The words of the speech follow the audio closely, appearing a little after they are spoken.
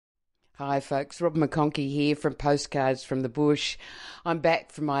Hi folks, Rob McConkey here from Postcards from the Bush. I'm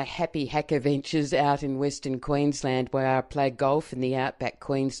back from my happy hacker ventures out in Western Queensland where I played golf in the Outback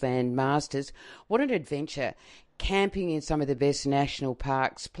Queensland Masters. What an adventure. Camping in some of the best national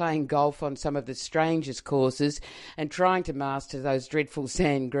parks, playing golf on some of the strangest courses and trying to master those dreadful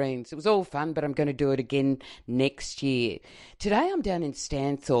sand greens. It was all fun, but I'm going to do it again next year. Today I'm down in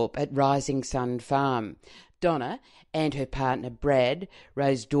Stanthorpe at Rising Sun Farm. Donna and her partner Brad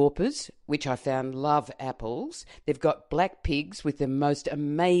raise Dorpers, which I found love apples. They've got black pigs with the most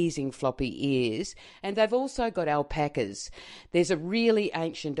amazing floppy ears, and they've also got alpacas. There's a really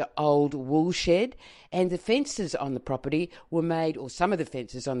ancient old wool shed, and the fences on the property were made, or some of the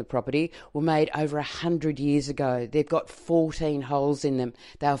fences on the property were made over 100 years ago. They've got 14 holes in them.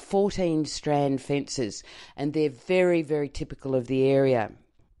 They are 14 strand fences, and they're very, very typical of the area.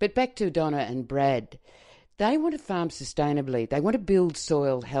 But back to Donna and Brad. They want to farm sustainably. They want to build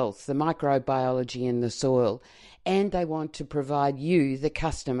soil health, the microbiology in the soil, and they want to provide you, the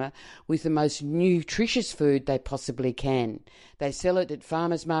customer, with the most nutritious food they possibly can. They sell it at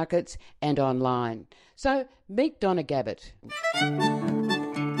farmers markets and online. So meet Donna Gabbett.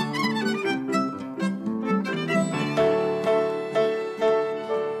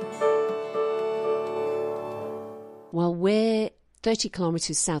 Well, we're 30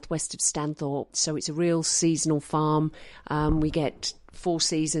 kilometres southwest of Stanthorpe, so it's a real seasonal farm. We get 4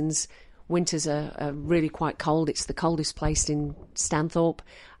 seasons. Winters are really quite cold. It's the coldest place in Stanthorpe.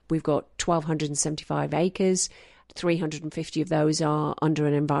 We've got 1,275 acres. 350 of those are under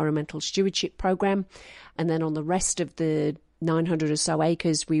an environmental stewardship programme. And then on the rest of the 900 or so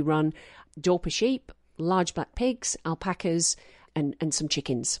acres, we run Dorper sheep, large black pigs, alpacas, and some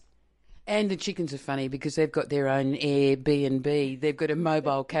chickens. And the chickens are funny because they've got their own Airbnb. They've got a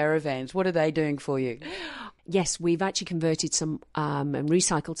mobile caravans. What are they doing for you? Yes, we've actually converted some and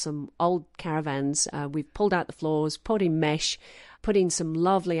recycled some old caravans. We've pulled out the floors, put in mesh, put in some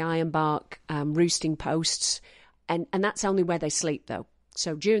lovely ironbark roosting posts, and that's only where they sleep though.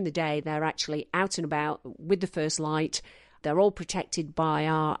 So during the day, they're actually out and about with the first light. They're all protected by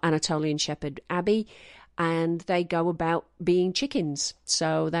our Anatolian Shepherd, Abby, and they go about being chickens.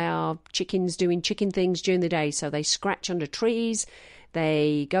 So they are chickens doing chicken things during the day. So they scratch under trees,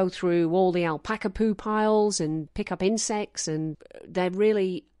 they go through all the alpaca poo piles and pick up insects, and they're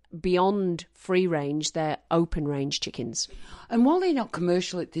really beyond free range, they're open range chickens. And while they're not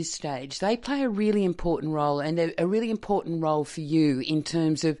commercial at this stage, they play a really important role, and a really important role for you in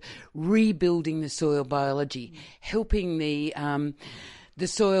terms of rebuilding the soil biology, helping the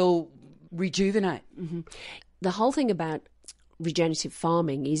soil rejuvenate. Mm-hmm. The whole thing about regenerative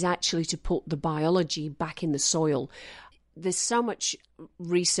farming is actually to put the biology back in the soil. There's so much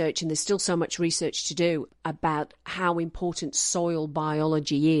research, and there's still so much research to do about how important soil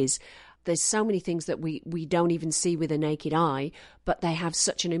biology is. There's so many things that we don't even see with the naked eye, but they have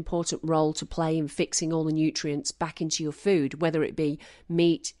such an important role to play in fixing all the nutrients back into your food, whether it be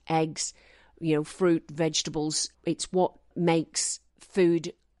meat, eggs, fruit, vegetables. It's what makes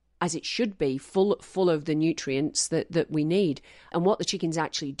food as it should be, full of the nutrients that we need. And what the chickens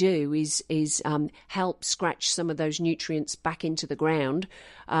actually do is help scratch some of those nutrients back into the ground,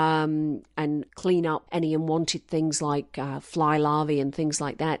 and clean up any unwanted things like fly larvae and things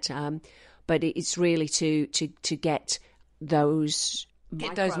like that. But it's really to get those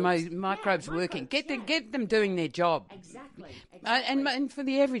microbes working. Get them doing their job. Exactly. And for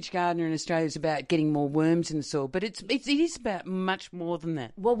the average gardener in Australia, it's about getting more worms in the soil, but it is about much more than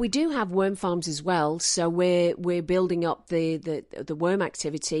that. Well, we do have worm farms as well, so we're building up the worm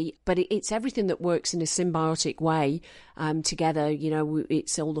activity, but it's everything that works in a symbiotic way together.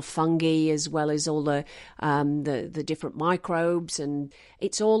 It's all the fungi as well as all the different microbes, and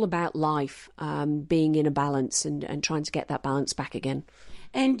it's all about life being in a balance and trying to get that balance back again.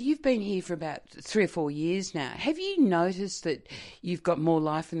 And you've been here for about 3 or 4 years now. Have you noticed that you've got more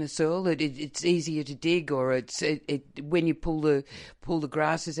life in the soil? That it's easier to dig, or when you pull the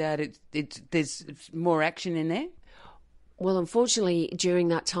grasses out, there's more action in there? Well, unfortunately, during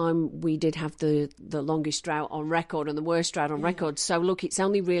that time, we did have the longest drought on record and the worst drought on record. So, look, it's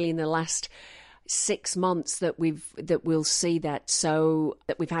only really in the last 6 months that we'll see that. So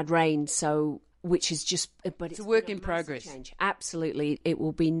that we've had rain. So. Which is just, but it's a work in progress. Change. Absolutely, it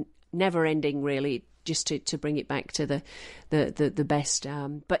will be never ending, really, just to bring it back to the best.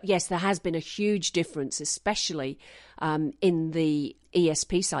 But yes, there has been a huge difference, especially in the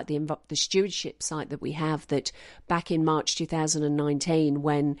ESP site, the stewardship site that we have. That back in March 2019,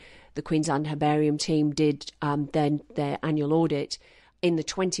 when the Queensland Herbarium team did their annual audit, in the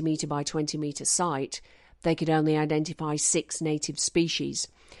 20 metre by 20 metre site, they could only identify 6 native species.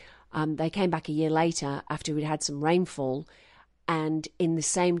 They came back a year later after we'd had some rainfall, and in the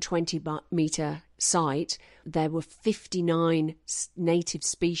same 20-metre site, there were 59 native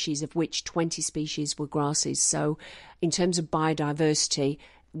species, of which 20 species were grasses. So in terms of biodiversity,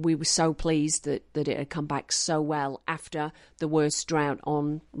 we were so pleased that it had come back so well after the worst drought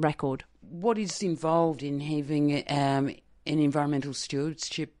on record. What is involved in having an environmental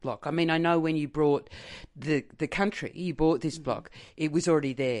stewardship block? I mean, I know when you brought the country, you bought this block, it was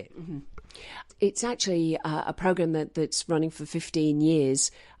already there. Mm-hmm. It's actually a program that's running for 15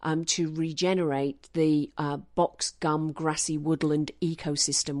 years to regenerate the box gum grassy woodland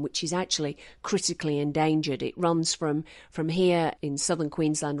ecosystem, which is actually critically endangered. It runs from here in southern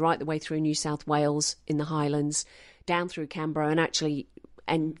Queensland right the way through New South Wales in the Highlands, down through Canberra,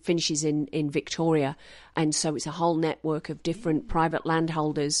 and finishes in Victoria. And so it's a whole network of different private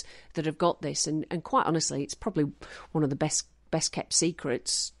landholders that have got this. And quite honestly, it's probably one of the best kept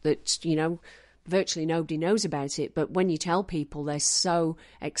secrets that, virtually nobody knows about it. But when you tell people, they're so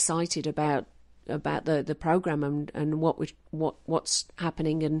excited about the program and what's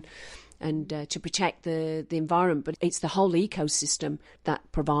happening and to protect the environment. But it's the whole ecosystem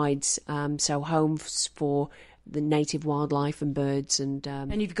that provides so homes for the native wildlife and birds. And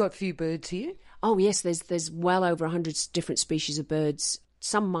you've got a few birds here? Oh yes, there's well over 100 different species of birds.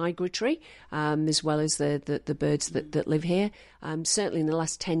 Some migratory, as well as the birds that live here. Certainly in the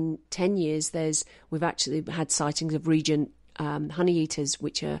last 10 years, we've actually had sightings of regent honeyeaters,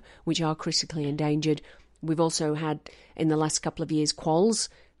 which are critically endangered. We've also had in the last couple of years quolls.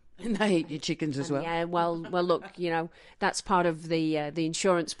 And they eat your chickens as well. Yeah, well, look, that's part of the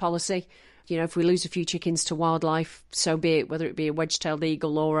insurance policy. If we lose a few chickens to wildlife, so be it. Whether it be a wedge-tailed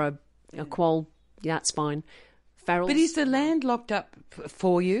eagle or a quoll, that's fine. Ferals. But is the land locked up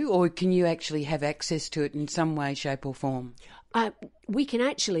for you, or can you actually have access to it in some way, shape or form? We can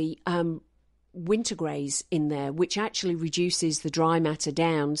actually winter graze in there, which actually reduces the dry matter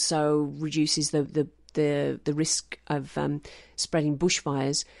down, so reduces the risk of spreading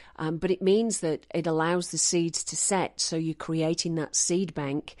bushfires. But it means that it allows the seeds to set, so you're creating that seed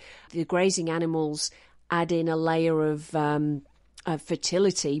bank. The grazing animals add in a layer of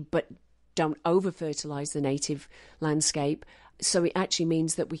fertility, but don't over-fertilise the native landscape. So it actually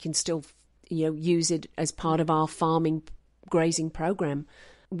means that we can still, use it as part of our farming grazing program.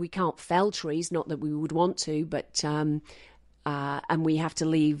 We can't fell trees, not that we would want to, but and we have to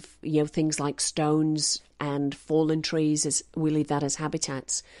leave, things like stones and fallen trees, as we leave that as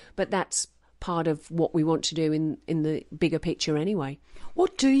habitats. But that's part of what we want to do in the bigger picture anyway.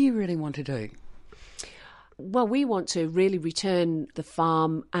 What do you really want to do? Well, we want to really return the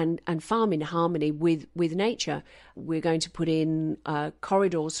farm and farm in harmony with nature. We're going to put in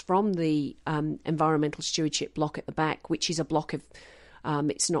corridors from the environmental stewardship block at the back, which is a block of,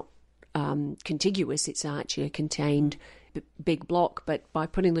 it's not contiguous, it's actually a contained big block. But by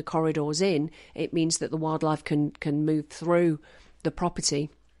putting the corridors in, it means that the wildlife can move through the property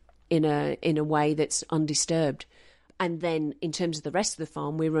in a way that's undisturbed. And then in terms of the rest of the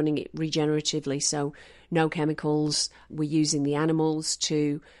farm, we're running it regeneratively, so no chemicals. We're using the animals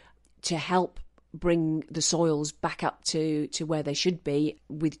to help bring the soils back up to where they should be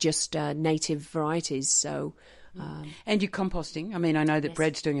with just native varieties. So, and you're composting. I mean, I know that yes.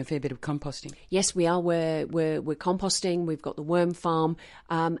 Brad's doing a fair bit of composting. Yes, we are. We're composting. We've got the worm farm,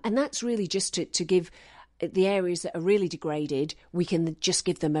 and that's really just to give the areas that are really degraded. We can just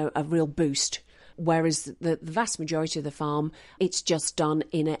give them a real boost. Whereas the vast majority of the farm, it's just done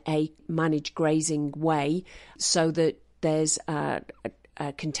in a managed grazing way, so that there's a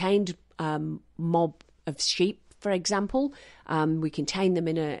contained mob of sheep, for example. We contain them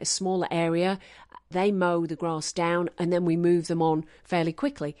in a smaller area. They mow the grass down, and then we move them on fairly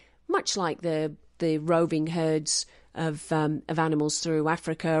quickly, much like the roving herds of animals through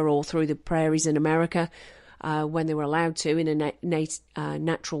Africa or through the prairies in America when they were allowed to in a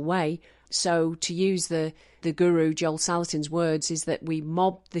natural way. So to use the guru Joel Salatin's words is that we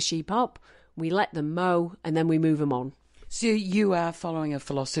mob the sheep up, we let them mow, and then we move them on. So you are following a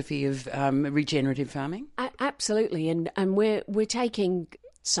philosophy of regenerative farming? Absolutely, and we're taking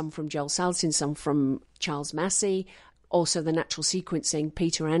some from Joel Salatin, some from Charles Massey, also the natural sequencing,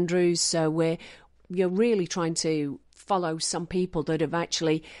 Peter Andrews. So we're really trying to follow some people that have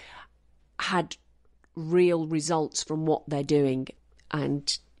actually had real results from what they're doing,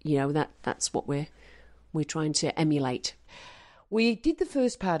 and that's what we're trying to emulate. We did the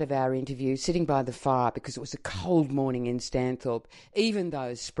first part of our interview sitting by the fire because it was a cold morning in Stanthorpe, even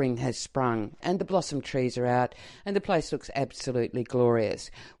though spring has sprung and the blossom trees are out and the place looks absolutely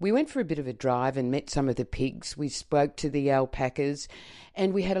glorious. We went for a bit of a drive and met some of the pigs. We spoke to the alpacas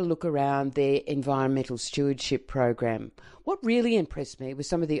and we had a look around their environmental stewardship program. What really impressed me was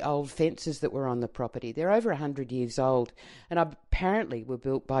some of the old fences that were on the property. They're over 100 years old and apparently were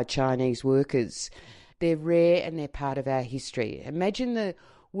built by Chinese workers. They're rare and they're part of our history. Imagine the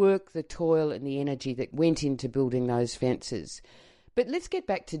work, the toil and the energy that went into building those fences. But let's get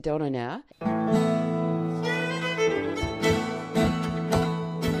back to Donna now.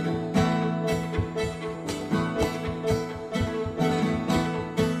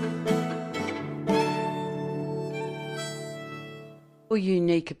 Your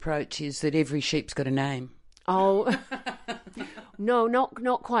unique approach is that every sheep's got a name. Oh, no,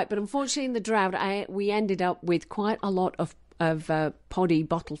 not quite. But unfortunately, in the drought, we ended up with quite a lot of poddy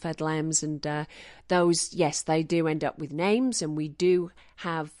bottle-fed lambs, and those, yes, they do end up with names, and we do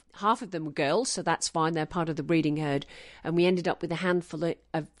have half of them were girls, so that's fine. They're part of the breeding herd, and we ended up with a handful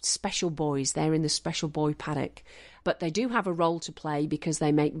of special boys. They're in the special boy paddock, but they do have a role to play because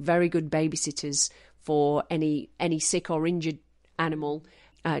they make very good babysitters for any sick or injured animal.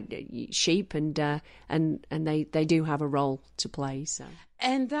 Sheep and they do have a role to play. So,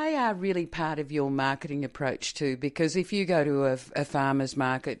 and they are really part of your marketing approach too, because if you go to a farmer's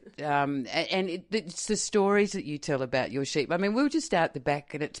market, and it's the stories that you tell about your sheep. I mean, we were just out the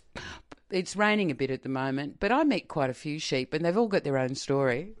back and it's raining a bit at the moment, but I meet quite a few sheep and they've all got their own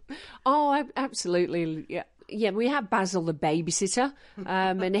story. Oh, absolutely, yeah. Yeah, we have Basil the babysitter,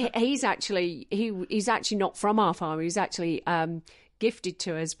 and he's actually not from our farm. He's actually gifted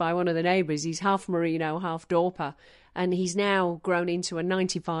to us by one of the neighbours. He's half Merino, half Dorper, and he's now grown into a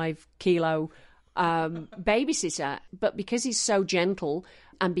 95-kilo babysitter. But because he's so gentle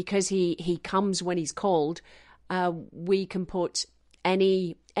and because he comes when he's called, we can put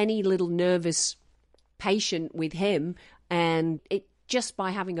any little nervous patient with him, and it just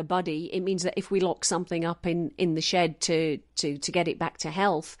by having a buddy, it means that if we lock something up in the shed to get it back to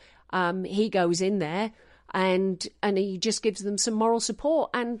health, he goes in there and he just gives them some moral support,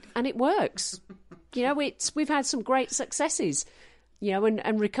 and it works. You know, we've had some great successes, you know,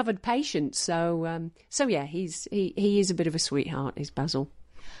 and recovered patients. So yeah, he is a bit of a sweetheart, is Basil.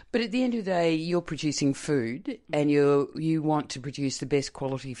 But at the end of the day, you're producing food, and you want to produce the best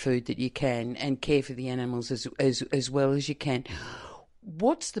quality food that you can, and care for the animals as well as you can.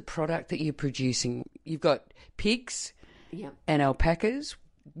 What's the product that you're producing? You've got pigs, yep, and alpacas.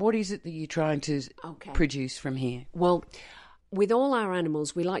 What is it that you're trying to produce from here? Well, with all our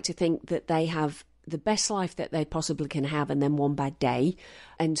animals, we like to think that they have the best life that they possibly can have, and then one bad day.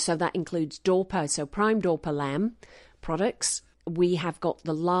 And so that includes Dorper, so prime Dorper lamb products. We have got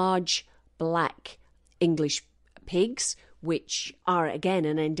the large black English pigs, which are, again,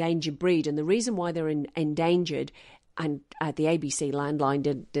 an endangered breed. And the reason why they're endangered, and the ABC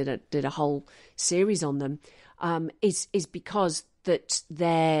Landline did a whole series on them, is because that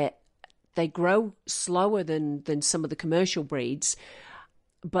they grow slower than some of the commercial breeds,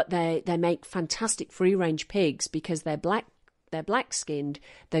 but they make fantastic free range pigs because they're black skinned.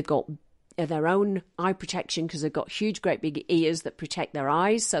 They've got their own eye protection because they've got huge, great big ears that protect their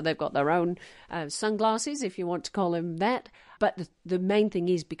eyes. So they've got their own sunglasses, if you want to call them that. But the main thing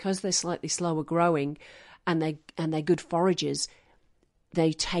is because they're slightly slower growing, and they're good foragers,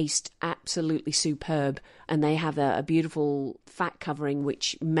 they taste absolutely superb, and they have a beautiful fat covering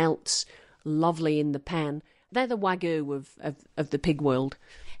which melts lovely in the pan. They're the Wagyu of the pig world.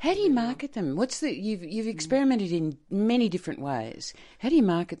 How do you market them? You've experimented in many different ways. How do you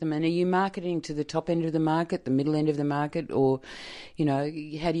market them? And are you marketing to the top end of the market, the middle end of the market, or, you know,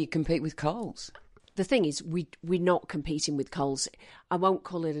 how do you compete with Coles? The thing is, we're not competing with Coles. I won't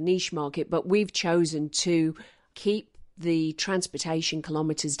call it a niche market, but we've chosen to keep the transportation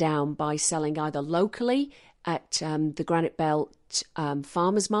kilometres down by selling either locally at the Granite Belt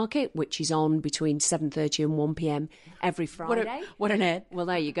Farmers Market, which is on between 7:30 and 1 p.m. every Friday. What an ad. Well,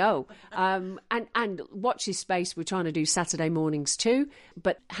 there you go. And watch this space. We're trying to do Saturday mornings too,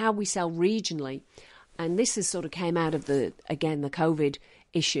 but how we sell regionally. And this has sort of came out of the COVID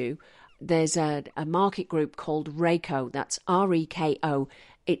issue. There's a market group called REKO, that's REKO.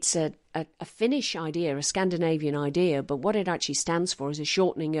 It's a Finnish idea, a Scandinavian idea, but what it actually stands for is a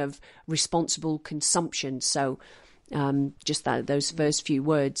shortening of responsible consumption. So just those first few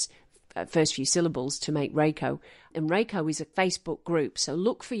words, first few syllables to make REKO. And REKO is a Facebook group, so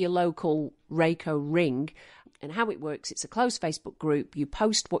look for your local REKO ring. And how it works, it's a closed Facebook group. You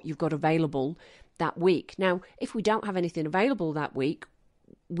post what you've got available, that week. Now, if we don't have anything available that week,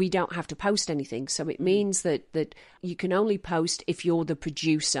 we don't have to post anything. So it means that you can only post if you're the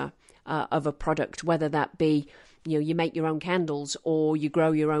producer of a product, whether that be, you make your own candles, or you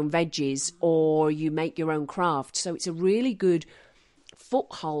grow your own veggies, or you make your own craft. So it's a really good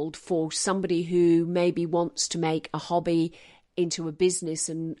foothold for somebody who maybe wants to make a hobby into a business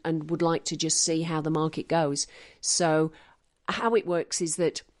and would like to just see how the market goes. So how it works is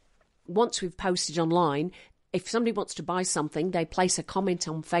that once we've posted online, if somebody wants to buy something, they place a comment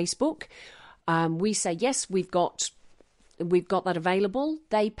on Facebook. We say, yes, we've got that available.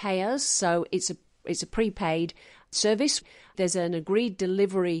 They pay us, so it's a prepaid service. There's an agreed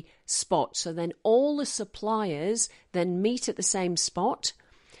delivery spot. So then all the suppliers then meet at the same spot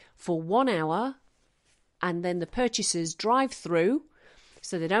for 1 hour, and then the purchasers drive through.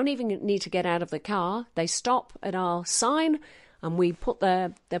 So they don't even need to get out of the car. They stop at our sign, and we put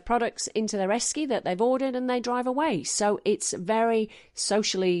their products into their esky that they've ordered, and they drive away. So it's very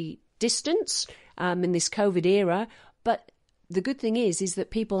socially distanced in this COVID era. But the good thing is that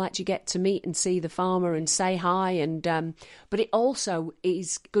people actually get to meet and see the farmer and say hi. And but it also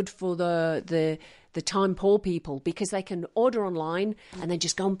is good for the time poor people, because they can order online and then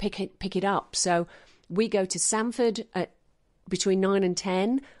just go and pick it up. So we go to Sanford at between 9 and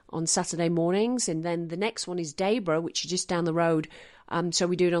 10 on Saturday mornings, and then the next one is Dayborough, which is just down the road. So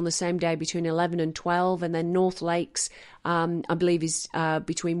we do it on the same day between 11 and 12, and then North Lakes, I believe, is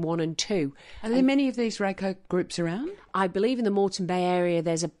between 1 and 2. Are there many of these Rayco groups around? I believe in the Moreton Bay area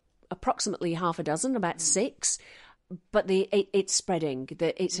there's approximately half a dozen, about 6, but it's spreading.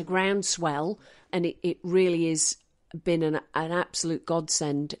 It's a groundswell, and it really is been an absolute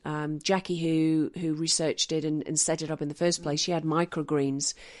godsend. Jackie, who researched it and set it up in the first place, she had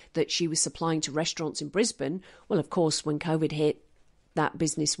microgreens that she was supplying to restaurants in Brisbane. Well, of course, when COVID hit, that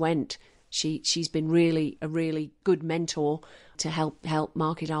business went. She's been a really good mentor to help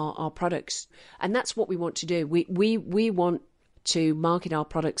market our products, and that's what we want to do. We want to market our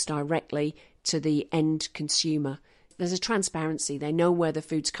products directly to the end consumer. There's a transparency. They know where the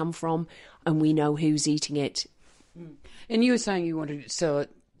food's come from, and we know who's eating it. And you were saying you wanted to sell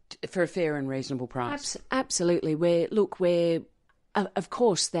it for a fair and reasonable price. Absolutely. We're of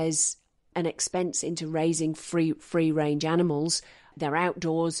course there's an expense into raising free range animals. They're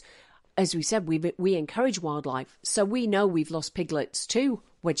outdoors. As we said, we encourage wildlife, so we know we've lost piglets to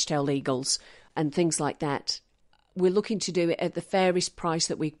wedge-tailed eagles and things like that. We're looking to do it at the fairest price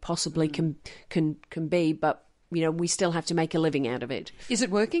that we possibly can be, but we still have to make a living out of it. Is it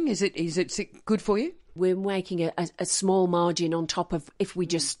working? Is it good for you? We're making a small margin on top of if we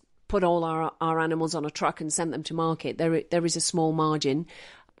just put all our animals on a truck and sent them to market. There is a small margin,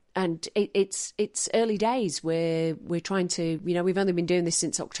 and it's early days. We're trying to we've only been doing this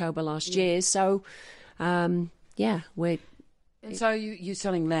since October last year, so we're. And so you're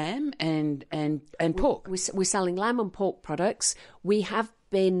selling lamb and pork. We're selling lamb and pork products. We have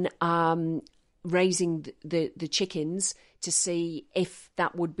been raising the chickens to see if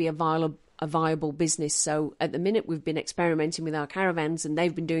that would be a viable business. So at the minute we've been experimenting with our caravans, and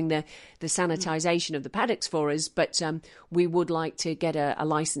they've been doing the sanitisation of the paddocks for us, but we would like to get a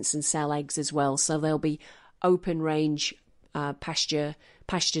licence and sell eggs as well. So there'll be open range pastured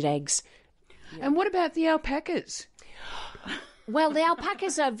eggs. And what about the alpacas? Well, the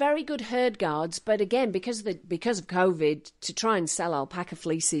alpacas are very good herd guards, but again, because of COVID, to try and sell alpaca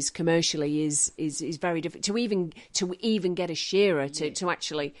fleeces commercially is very difficult. To even get a shearer to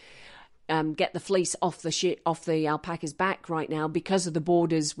actually get the fleece off the alpaca's back right now, because of the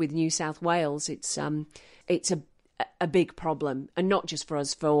borders with New South Wales, it's a big problem, and not just for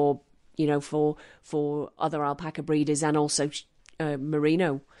us, for other alpaca breeders and also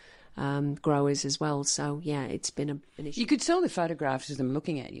Merino growers as well. So yeah, it's been an issue. You could sell the photographs as I'm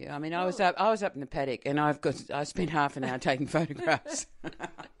looking at you. I mean, I was up in the paddock, and I spent half an hour taking photographs.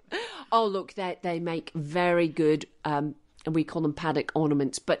 Oh, look, they make very good, and we call them paddock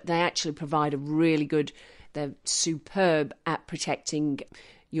ornaments, but they actually provide they're superb at protecting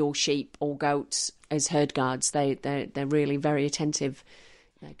your sheep or goats as herd guards. They're really very attentive.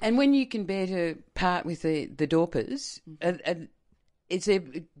 And when you can bear to part with the Dorpers, is there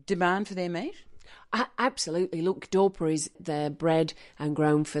demand for their meat? Absolutely. Look, Dorper they're bred and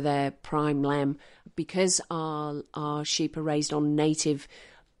grown for their prime lamb, because our sheep are raised on native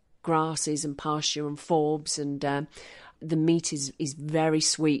grasses and pasture and forbs, and the meat is very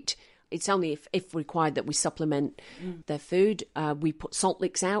sweet. It's only if required that we supplement their food. We put salt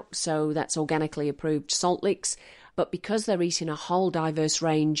licks out, so that's organically approved salt licks. But because they're eating a whole diverse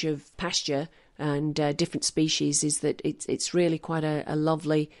range of pasture and different species, is that it's really quite a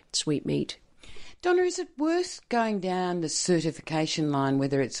lovely sweet meat. Donna, is it worth going down the certification line,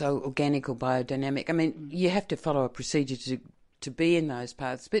 whether it's organic or biodynamic? I mean, you have to follow a procedure to be in those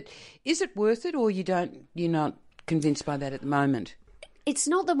paths, but is it worth it, or you're not convinced by that at the moment? It's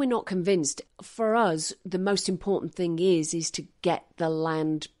not that we're not convinced. For us, the most important thing is to get the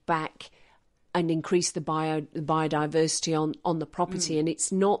land back and increase the biodiversity on the property. And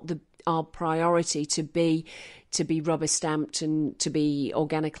it's not our priority to be rubber stamped and to be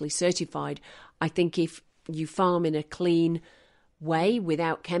organically certified. I think if you farm in a clean way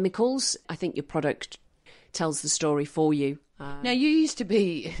without chemicals, I think your product tells the story for you. Now, you used to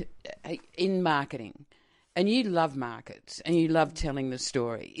be in marketing, and you love markets and you love telling the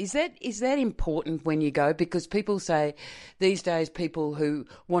story. Is that important when you go? Because people say these days people who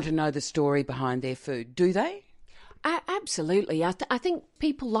want to know the story behind their food, do they? Absolutely. I think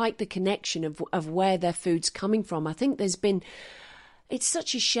people like the connection of where their food's coming from. I think it's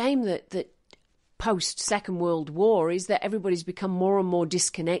such a shame that post Second World War is that everybody's become more and more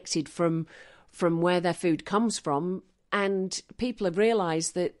disconnected from where their food comes from, and people have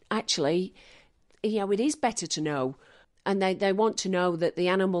realised that actually, it is better to know, and they want to know that the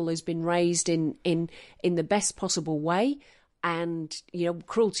animal has been raised in the best possible way, and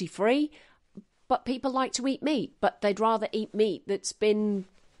cruelty free. But people like to eat meat, but they'd rather eat meat that's been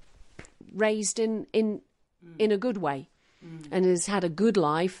raised in a good way, and has had a good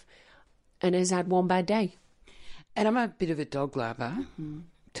life, and has had one bad day. And I'm a bit of a dog lover.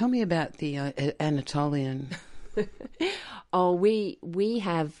 Tell me about the Anatolian. Oh, we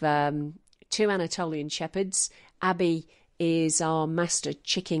have 2 Anatolian shepherds. Abby is our master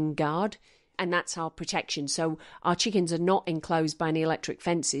chicken guard, and that's our protection. So our chickens are not enclosed by any electric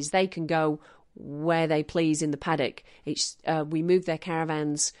fences. They can go where they please in the paddock. We move their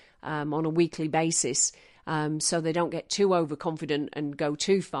caravans on a weekly basis, so they don't get too overconfident and go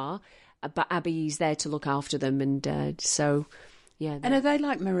too far. But Abby's there to look after them, and so yeah. And are they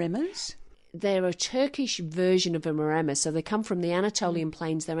like Maremas? They're a Turkish version of a Maremma, so they come from the Anatolian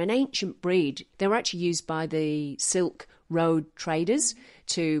plains. They're an ancient breed. They were actually used by the Silk Road traders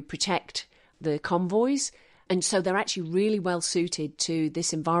to protect the convoys, and so they're actually really well suited to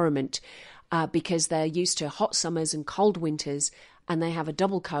this environment because they're used to hot summers and cold winters, and they have a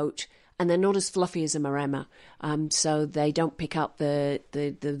double coat, and they're not as fluffy as a Maremma, so they don't pick up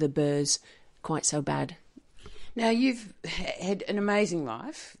the burrs quite so bad. Now, you've had an amazing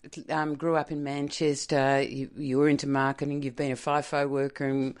life. Grew up in Manchester. You were into marketing. You've been a FIFO worker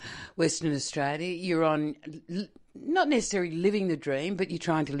in Western Australia. You're on, not necessarily living the dream, but you're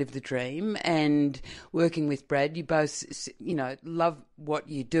trying to live the dream and working with Brad. You both, love what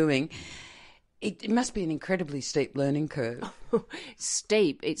you're doing. It must be an incredibly steep learning curve.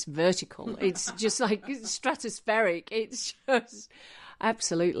 Steep. It's vertical. It's just like stratospheric. It's just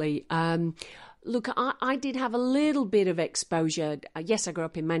absolutely. Look, I did have a little bit of exposure. Yes, I grew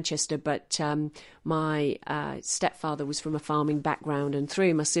up in Manchester, but my stepfather was from a farming background, and 3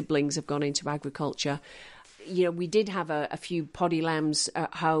 of my siblings have gone into agriculture. We did have a few poddy lambs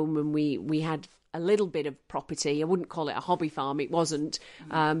at home, and we had a little bit of property. I wouldn't call it a hobby farm. It wasn't,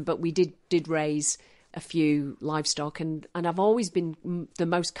 but we did raise a few livestock, and I've always been the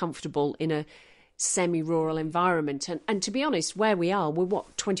most comfortable in a semi-rural environment, and to be honest, where we are, we're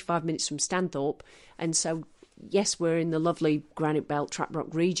 25 minutes from Stanthorpe, and so yes, we're in the lovely Granite Belt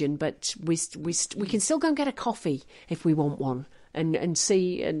Traprock region, but we can still go and get a coffee if we want one, and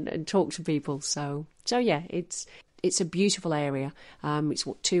see and talk to people. So yeah, it's a beautiful area. It's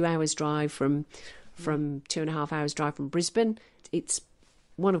 2 hours drive from 2.5 hours drive from Brisbane. It's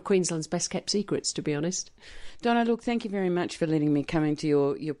one of Queensland's best kept secrets, to be honest. Donna, look, thank you very much for letting me come into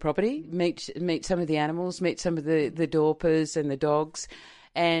your property, meet some of the animals, meet some of the Dorpers and the dogs,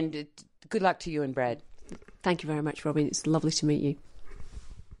 and good luck to you and Brad. Thank you very much, Robin. It's lovely to meet you.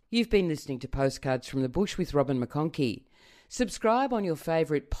 You've been listening to Postcards from the Bush with Robin McConkie. Subscribe on your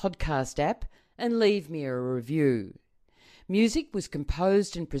favourite podcast app and leave me a review. Music was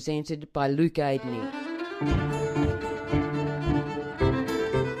composed and presented by Luke Aidney.